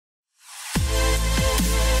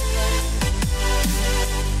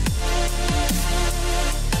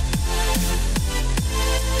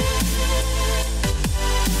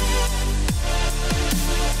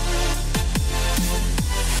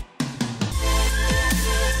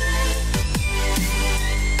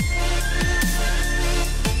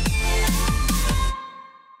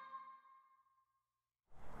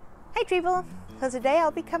retrieval. So today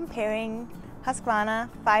I'll be comparing Husqvarna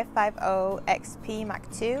 550 XP Mark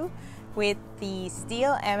II with the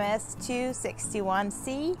Stihl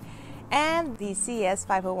MS261C and the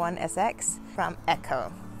cs-501 SX from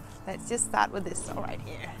Echo. Let's just start with this saw right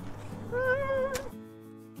here.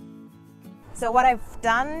 So what I've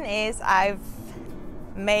done is I've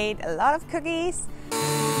made a lot of cookies.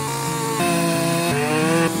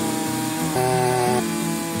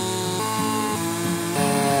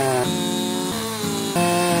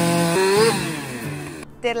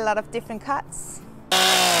 Did a lot of different cuts.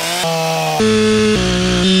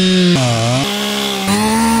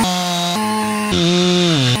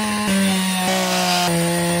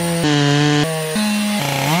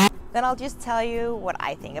 Then I'll just tell you what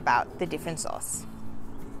I think about the different saws.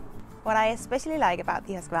 What I especially like about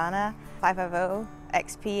the Husqvarna 550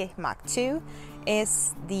 XP Mark II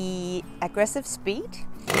is the aggressive speed,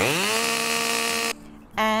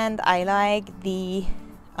 and I like the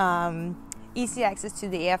easy access to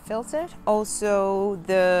the air filter. Also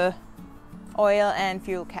the oil and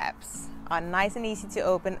fuel caps are nice and easy to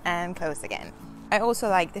open and close again. I also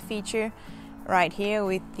like the feature right here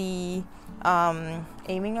with the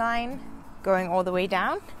aiming line going all the way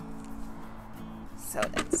down. So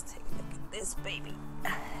let's take a look at this baby.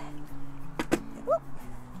 Whoop.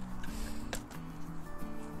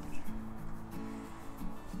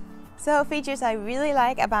 So features I really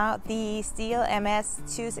like about the Stihl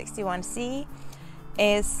MS261C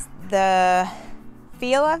is the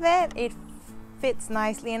feel of it. It fits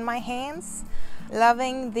nicely in my hands.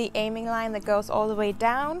 Loving the aiming line that goes all the way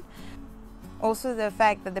down. Also the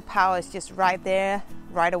fact that the power is just right there,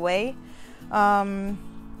 right away.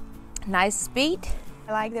 Nice speed.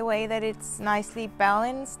 I like the way that it's nicely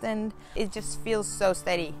balanced and it just feels so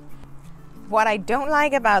steady. What I don't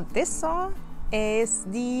like about this saw is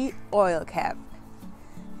the oil cap.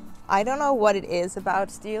 I don't know what it is about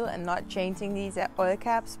Stihl and not changing these oil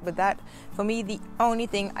caps, but that for me the only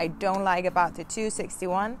thing I don't like about the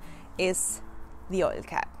 261 is the oil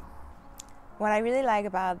cap. What I really like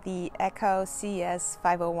about the Echo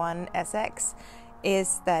cs-501 SX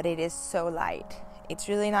is that it is so light. It's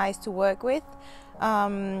really nice to work with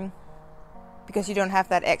because you don't have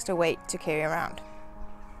that extra weight to carry around.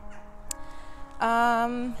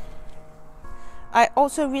 I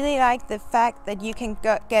also really like the fact that you can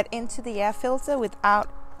get into the air filter without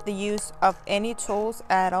the use of any tools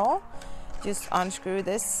at all. Just unscrew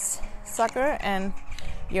this sucker and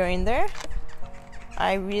you're in there.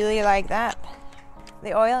 I really like that.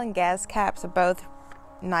 The oil and gas caps are both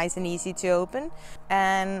nice and easy to open,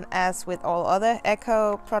 and as with all other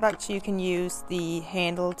Echo products, you can use the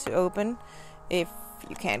handle to open if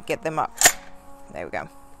you can't get them up. There we go.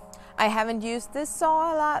 I haven't used this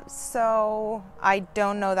saw a lot, so I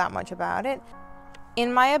don't know that much about it.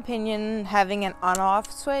 In my opinion, having an on-off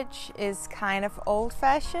switch is kind of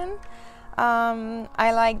old-fashioned.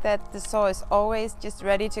 I like that the saw is always just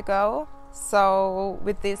ready to go. So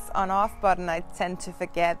with this on-off button, I tend to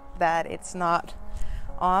forget that it's not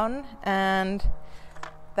on, and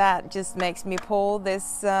that just makes me pull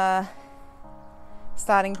this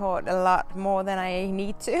starting cord a lot more than I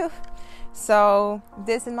need to. So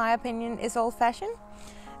this, in my opinion, is old-fashioned.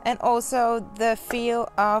 And also the feel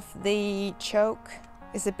of the choke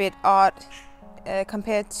is a bit odd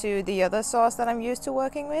compared to the other saws that I'm used to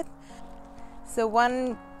working with. So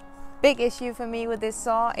one big issue for me with this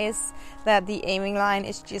saw is that the aiming line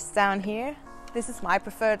is just down here. This is my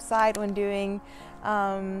preferred side when doing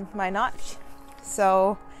my notch.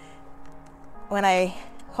 So when I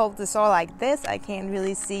hold the saw like this, I can't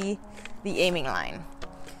really see the aiming line.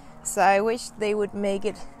 So I wish they would make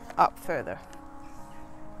it up further.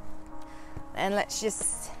 And let's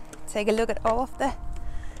just take a look at all of the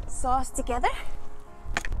saws together.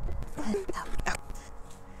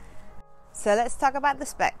 So let's talk about the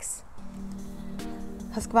specs.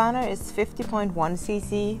 Husqvarna is 50.1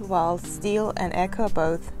 cc, while Stihl and Echo are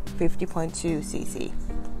both 50.2 cc.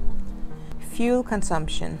 Fuel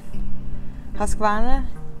consumption. Husqvarna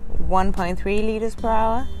 1.3 liters per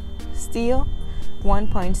hour, Stihl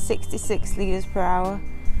 1.66 liters per hour,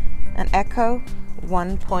 and Echo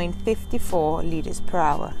 1.54 liters per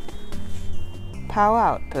hour. Power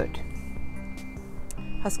output.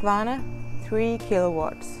 Husqvarna 3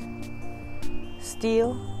 kilowatts,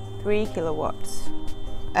 Stihl 3 kilowatts,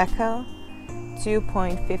 Echo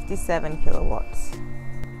 2.57 kilowatts.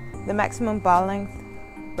 The maximum bar length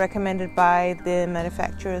recommended by the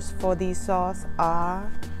manufacturers for these saws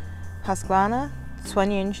are Husqvarna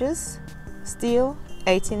 20 inches, Stihl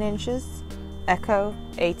 18 inches, Echo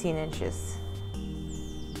 18 inches.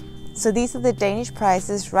 So these are the Danish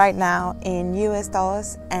prices right now in US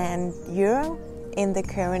dollars and euro in the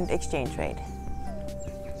current exchange rate.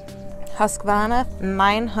 Husqvarna,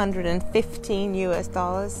 915 US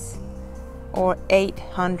dollars or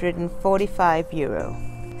 845 euro.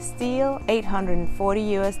 Stihl, 840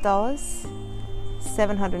 US dollars,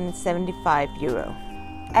 775 euro.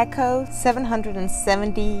 Echo,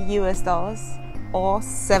 770 US dollars or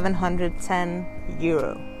 710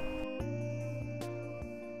 euro.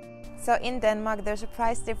 So in Denmark, there's a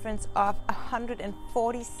price difference of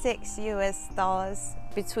 146 US dollars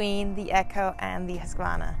between the Echo and the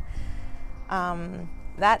Husqvarna.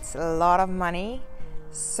 That's a lot of money.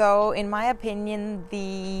 So in my opinion,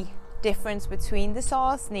 the difference between the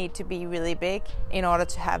saws need to be really big in order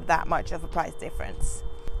to have that much of a price difference.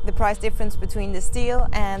 The price difference between the Stihl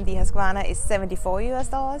and the Husqvarna is 74 US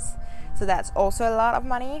dollars. So that's also a lot of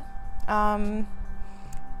money.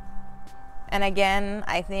 And again,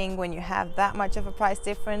 I think when you have that much of a price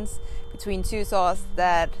difference between two saws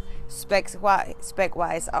that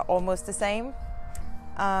spec-wise are almost the same,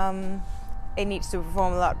 it needs to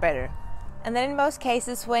perform a lot better. And then in most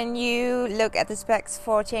cases, when you look at the specs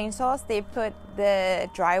for chainsaws, they put the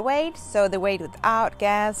dry weight, so the weight without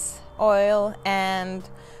gas, oil, and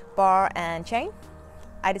bar and chain.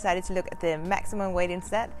 I decided to look at the maximum weight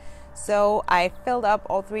instead. So I filled up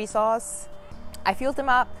all three saws. I fueled them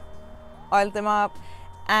up, oiled them up,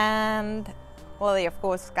 and well, they of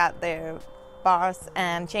course got their bars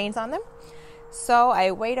and chains on them. So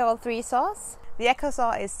I weighed all three saws. The Echo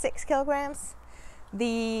saw is 6 kilograms.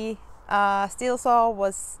 The Stihl saw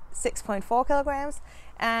was 6.4 kilograms,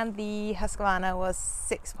 and the Husqvarna was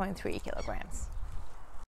 6.3 kilograms.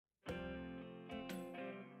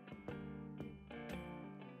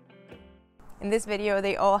 In this video,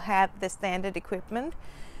 they all had the standard equipment.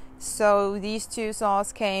 So these two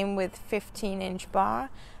saws came with 15-inch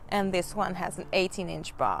bar, and this one has an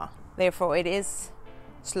 18-inch bar. Therefore, it is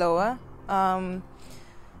slower.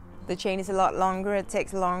 The chain is a lot longer. It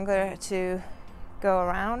takes longer to go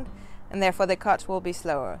around, and therefore the cuts will be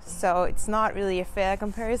slower. So it's not really a fair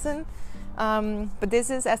comparison, but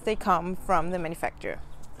this is as they come from the manufacturer.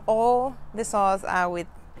 All the saws are with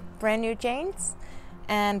brand new chains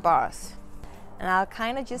and bars. And I'll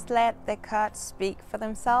kind of just let the cuts speak for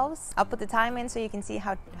themselves. I'll put the time in so you can see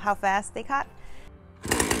how fast they cut.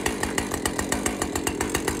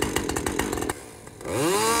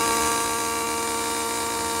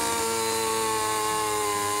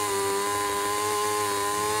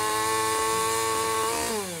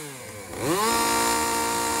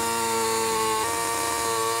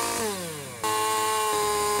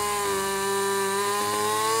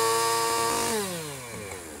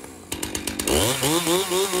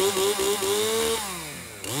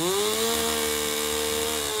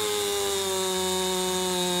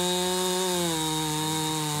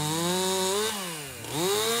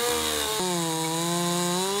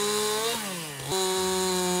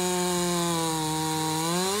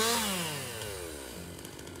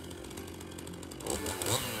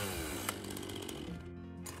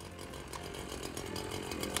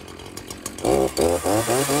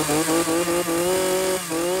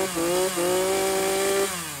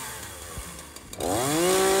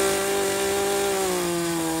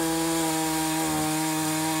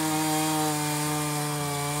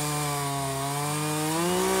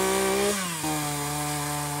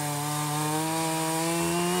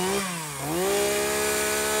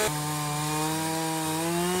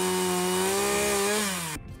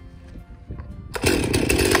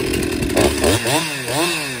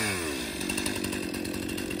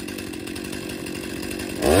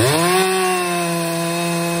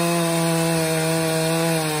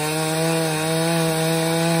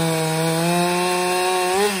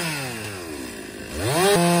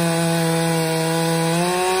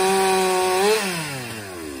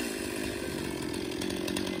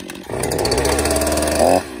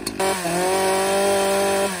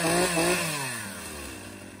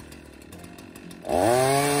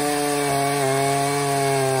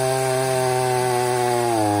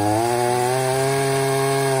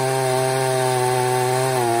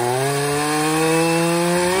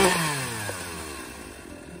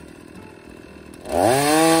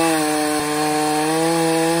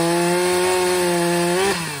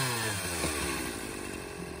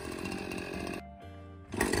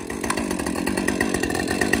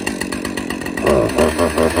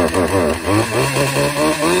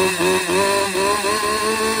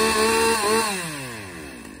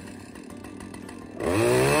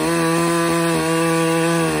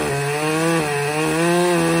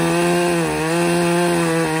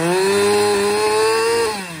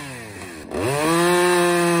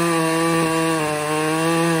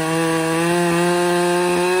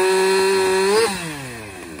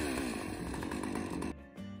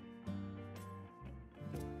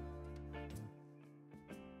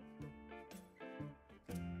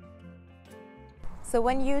 So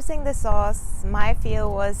when using the saws, my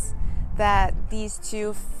feel was that these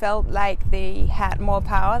two felt like they had more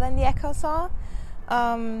power than the Echo saw.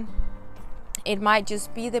 It might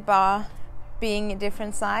just be the bar being a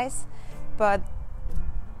different size, but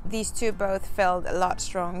these two both felt a lot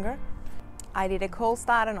stronger. I did a cold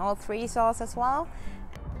start on all three saws as well.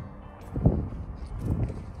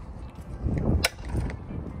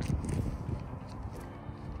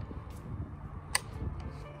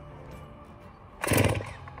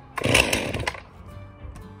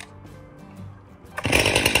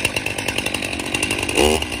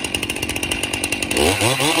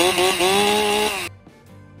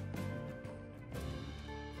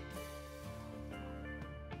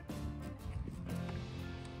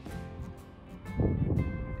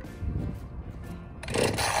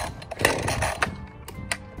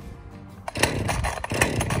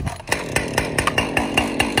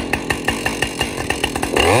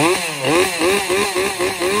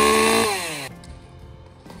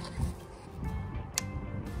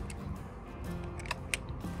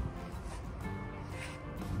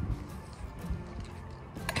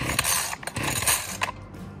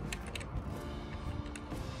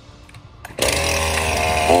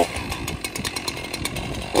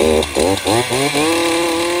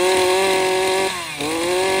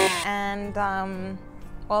 And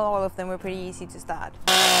well, all of them were pretty easy to start.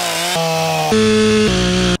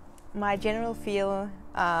 My general feel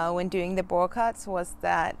when doing the bore cuts was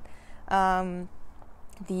that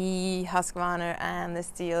the Husqvarna and the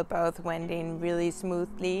Stihl both went in really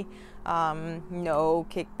smoothly. No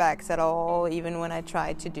kickbacks at all, even when I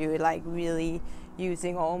tried to do it like really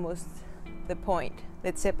using almost the point,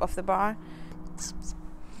 the tip of the bar.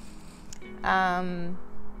 And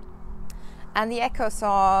the Echo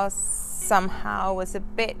saw somehow was a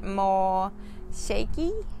bit more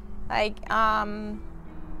shaky. Like I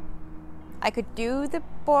could do the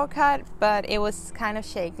bore cut, but it was kind of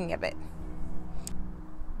shaking a bit.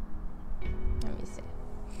 Let me see.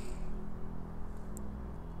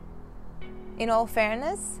 In all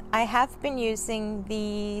fairness, I have been using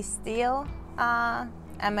the Stihl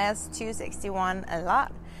MS261 a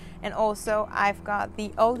lot, and also I've got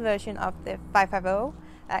the old version of the 550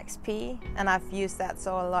 XP, and I've used that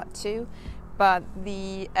saw a lot too, but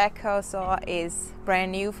the Echo saw is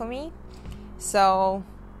brand new for me, so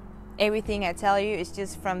everything I tell you is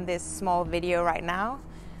just from this small video right now,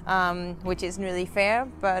 which isn't really fair,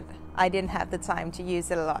 but I didn't have the time to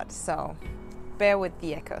use it a lot, so bear with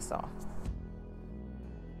the Echo saw.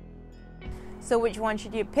 So which one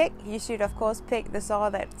should you pick? You should of course pick the saw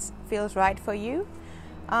that feels right for you.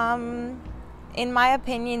 In my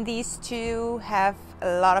opinion, these two have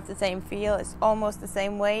a lot of the same feel. It's almost the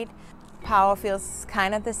same weight. Power feels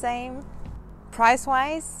kind of the same. Price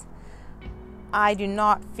wise, I do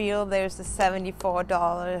not feel there's a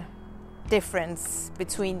 $74 difference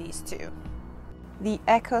between these two. The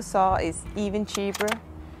Echo saw is even cheaper,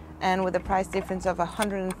 and with a price difference of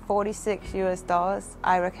 $146 US,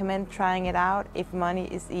 I recommend trying it out if money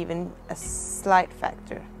is even a slight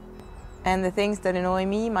factor. And the things that annoy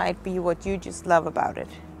me might be what you just love about it.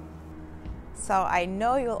 So I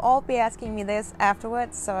know you'll all be asking me this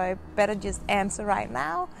afterwards, so I better just answer right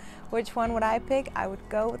now. Which one would I pick? I would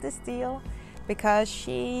go with the Stihl because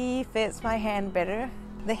she fits my hand better.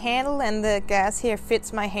 The handle and the gas here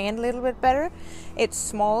fits my hand a little bit better. It's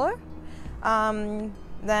smaller than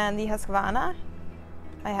the Husqvarna.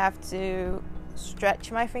 I have to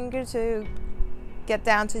stretch my finger to get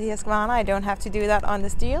down to the Husqvarna. I don't have to do that on the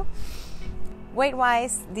Stihl. Weight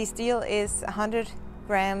wise, the Stihl is 100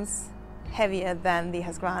 grams heavier than the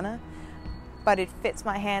Husqvarna, but it fits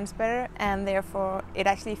my hands better, and therefore it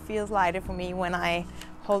actually feels lighter for me when I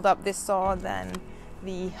hold up this saw than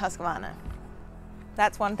the Husqvarna.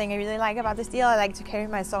 That's one thing I really like about the Stihl. I like to carry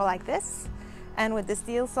my saw like this, and with the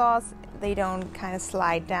Stihl saws they don't kind of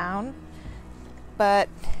slide down, but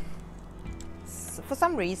for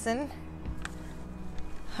some reason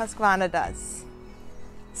Husqvarna does.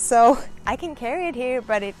 So I can carry it here,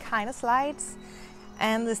 but it kind of slides,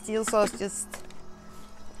 and the Stihl saws just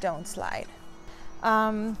don't slide.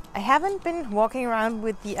 I haven't been walking around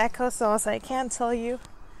with the Echo saw, so I can't tell you.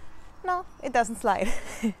 No, it doesn't slide.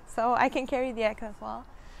 So I can carry the Echo as well.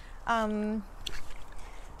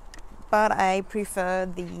 But I prefer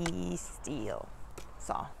the Stihl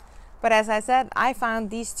saw. But as I said, I found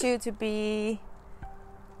these two to be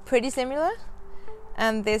pretty similar,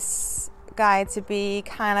 and this guy to be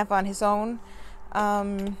kind of on his own.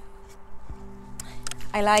 I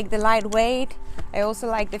like the lightweight. I also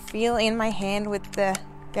like the feel in my hand with the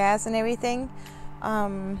gas and everything.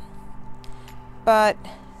 But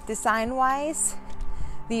design wise,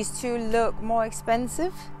 these two look more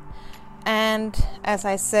expensive, and as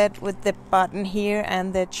I said, with the button here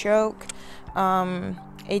and the choke,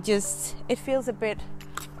 it feels a bit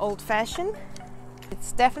old-fashioned.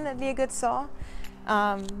 It's definitely a good saw,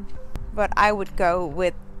 but I would go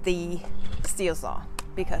with the Stihl saw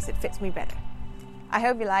because it fits me better. I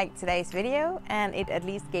hope you liked today's video and it at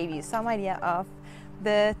least gave you some idea of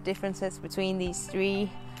the differences between these three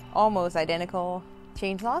almost identical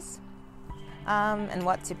chainsaws, and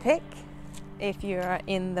what to pick if you're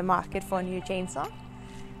in the market for a new chainsaw.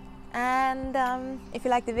 And if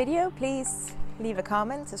you like the video, please leave a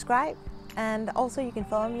comment, subscribe, and also you can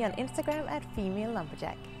follow me on Instagram at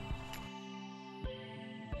Femalelumberjack.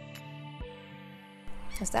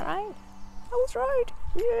 Is that right? I was right!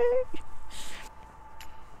 Yay!